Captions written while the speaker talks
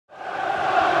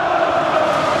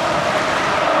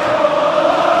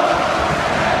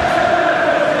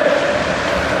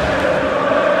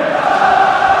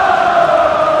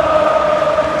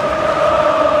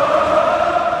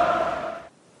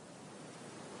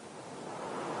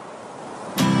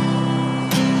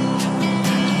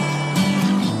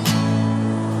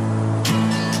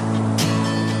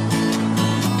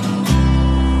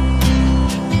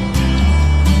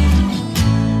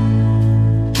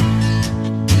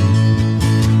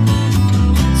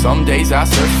Some days I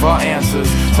search for answers,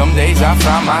 some days I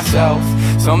find myself.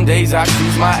 Some days I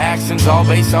choose my actions, all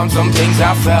based on some things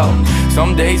I felt.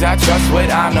 Some days I trust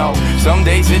what I know, some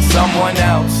days it's someone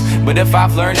else. But if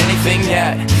I've learned anything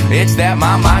yet, it's that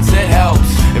my mindset helps.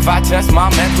 If I test my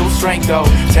mental strength though,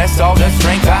 test all the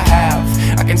strength I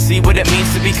have, I can see what it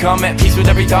means to become at peace with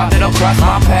every thought that'll cross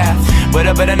my path. But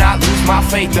I better not lose my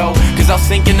faith though, cause I'll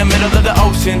sink in the middle of the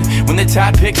ocean. When the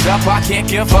tide picks up, I can't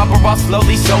give up, or I'll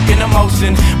slowly soak in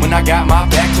emotion. When I got my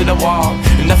back to the wall,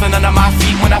 and nothing under my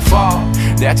feet when I fall,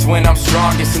 that's when I'm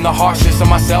strongest and the harshest on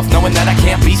myself, knowing that I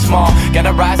can't be small.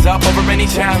 Gotta rise up over any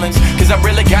challenge, cause I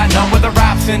really got no other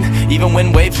option. Even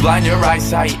when waves blind your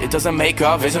eyesight, it doesn't make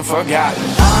our vision forgotten.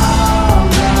 I'm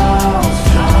now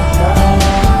stronger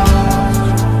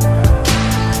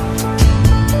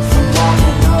from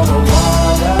walking on the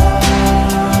water.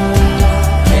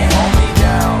 Can't hold me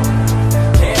down,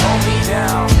 can't hold me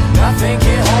down, nothing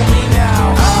can hold me now.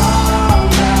 I'm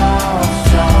now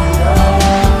stronger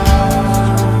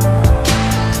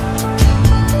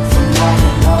from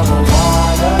walking on the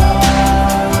water.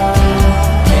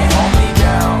 Can't hold me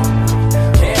down,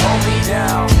 can't hold me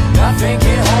down, nothing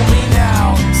can hold me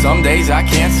now. Some days I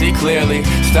can't see clearly,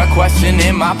 stuck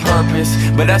questioning my purpose,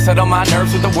 but I settle my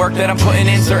nerves with the work that I'm putting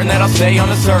in, certain that I'll stay on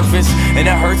the surface. And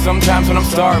it hurts sometimes when I'm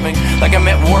starving, like I'm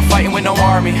at war fighting with no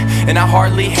army, and I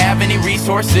hardly have any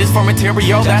resources for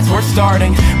material that's worth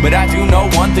starting. But I do know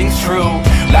one thing's true,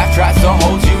 life tries to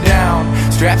hold you down,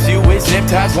 straps you with zip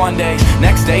ties one day,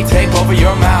 next day tape over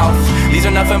your mouth. These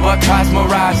are nothing but cosmo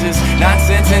rises,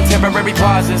 nonsense and temporary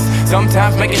pauses,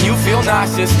 sometimes making you feel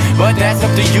nauseous, but that's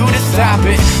up to you to stop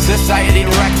it. Society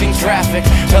directing traffic,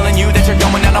 telling you that you're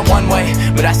going down a one-way,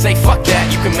 but I say fuck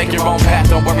that, you can make your own path,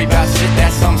 don't worry about shit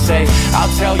that some say.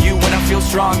 I'll tell you when I feel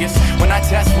strongest, when I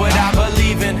test what I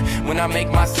believe in, when I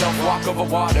make myself walk over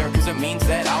water, cause it means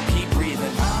that I'll keep